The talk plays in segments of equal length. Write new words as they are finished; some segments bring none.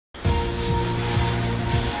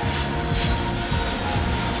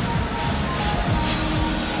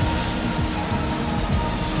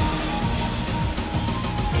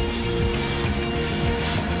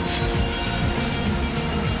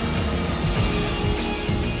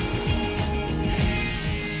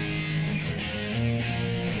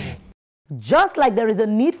Just like there is a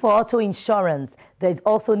need for auto insurance, there is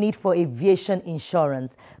also need for aviation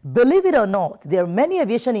insurance. Believe it or not, there are many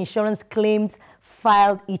aviation insurance claims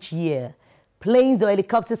filed each year. Planes or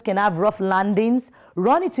helicopters can have rough landings,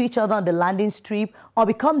 run into each other on the landing strip, or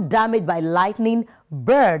become damaged by lightning,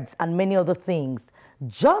 birds, and many other things.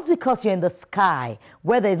 Just because you're in the sky,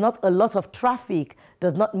 where there is not a lot of traffic,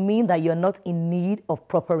 does not mean that you're not in need of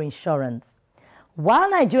proper insurance. While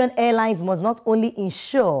Nigerian airlines must not only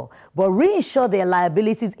insure, but reinsure their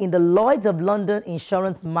liabilities in the Lloyd's of London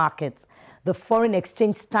insurance markets, the foreign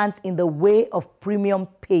exchange stands in the way of premium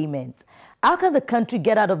payment. How can the country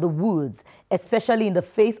get out of the woods, especially in the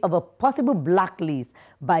face of a possible blacklist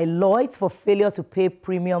by Lloyd's for failure to pay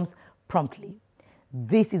premiums promptly?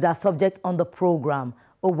 This is our subject on the program.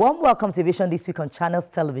 A warm welcome to Aviation this week on Channels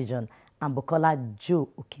Television. I'm Bukola Joe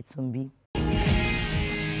Oketumbi.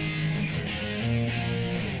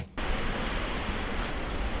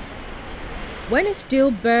 When a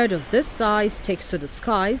steel bird of this size takes to the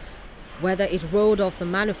skies, whether it rolled off the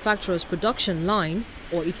manufacturer's production line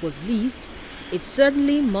or it was leased, it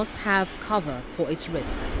certainly must have cover for its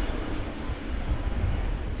risk.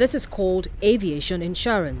 This is called aviation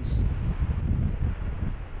insurance.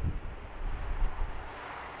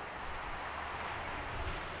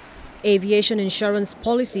 Aviation insurance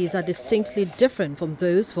policies are distinctly different from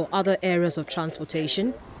those for other areas of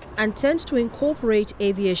transportation and tend to incorporate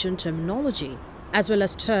aviation terminology, as well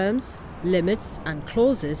as terms, limits, and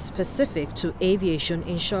clauses specific to aviation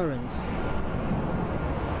insurance.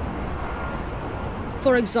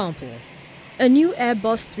 For example, a new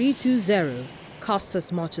Airbus 320 costs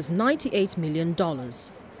as much as $98 million,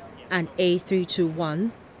 and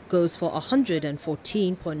A321 goes for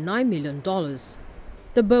 $114.9 million.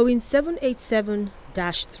 The Boeing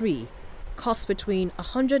 787-3 costs between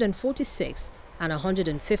 $146 and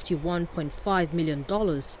 $151.5 million,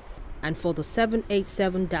 and for the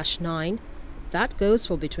 787-9, that goes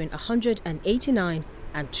for between $189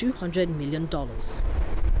 and $200 million.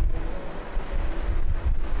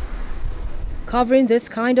 Covering this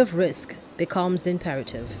kind of risk becomes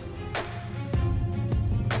imperative.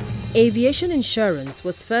 Aviation insurance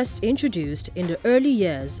was first introduced in the early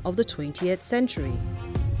years of the 20th century.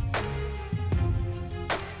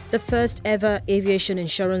 The first ever aviation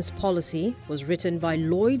insurance policy was written by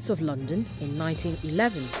Lloyd's of London in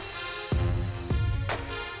 1911.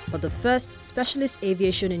 But the first specialist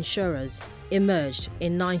aviation insurers emerged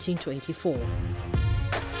in 1924.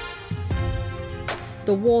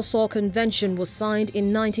 The Warsaw Convention was signed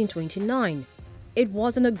in 1929. It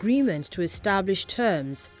was an agreement to establish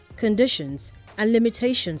terms, conditions, and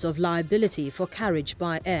limitations of liability for carriage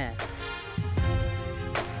by air.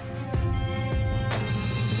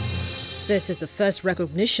 This is the first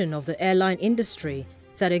recognition of the airline industry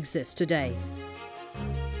that exists today.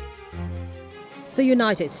 The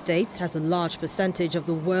United States has a large percentage of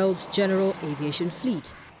the world's general aviation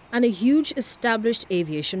fleet and a huge established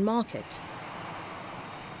aviation market.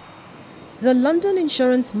 The London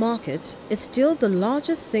insurance market is still the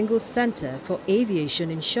largest single center for aviation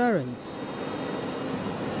insurance.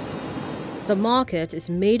 The market is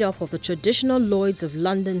made up of the traditional Lloyd's of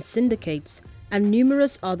London syndicates and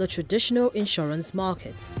numerous other traditional insurance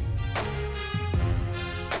markets.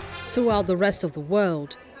 Throughout the rest of the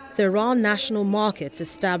world, there are national markets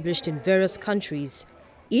established in various countries,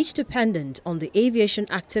 each dependent on the aviation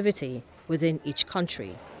activity within each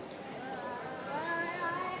country.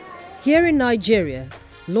 Here in Nigeria,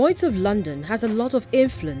 Lloyd's of London has a lot of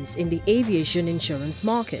influence in the aviation insurance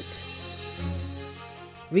market.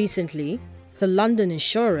 Recently, the London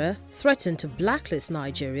insurer threatened to blacklist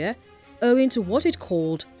Nigeria owing to what it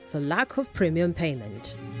called the lack of premium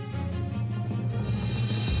payment.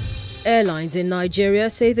 Airlines in Nigeria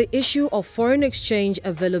say the issue of foreign exchange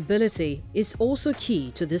availability is also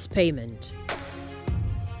key to this payment.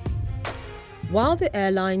 While the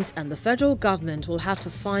airlines and the federal government will have to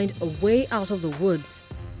find a way out of the woods,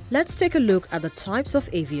 let's take a look at the types of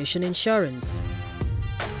aviation insurance.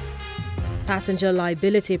 Passenger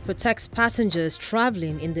liability protects passengers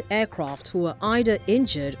traveling in the aircraft who are either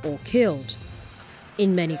injured or killed.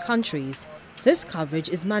 In many countries, this coverage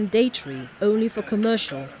is mandatory only for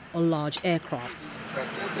commercial or large aircrafts.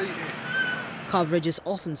 Coverage is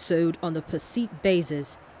often sold on the per-seat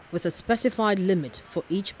basis with a specified limit for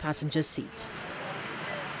each passenger seat.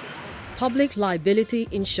 Public liability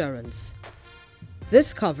insurance.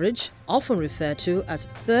 This coverage, often referred to as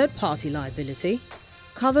third-party liability,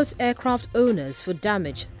 covers aircraft owners for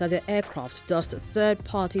damage that their aircraft does to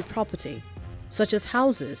third-party property, such as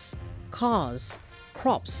houses, cars,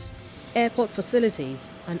 crops, airport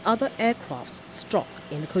facilities, and other aircraft struck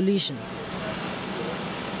in a collision.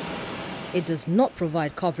 It does not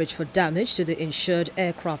provide coverage for damage to the insured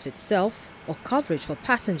aircraft itself or coverage for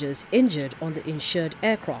passengers injured on the insured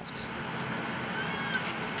aircraft.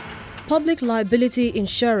 Public liability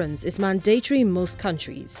insurance is mandatory in most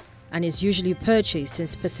countries and is usually purchased in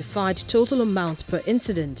specified total amounts per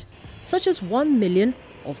incident, such as $1 million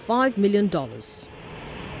or $5 million.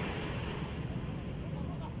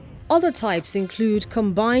 Other types include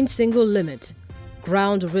combined single limit,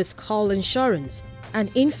 ground risk hull insurance, and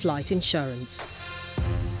in-flight insurance.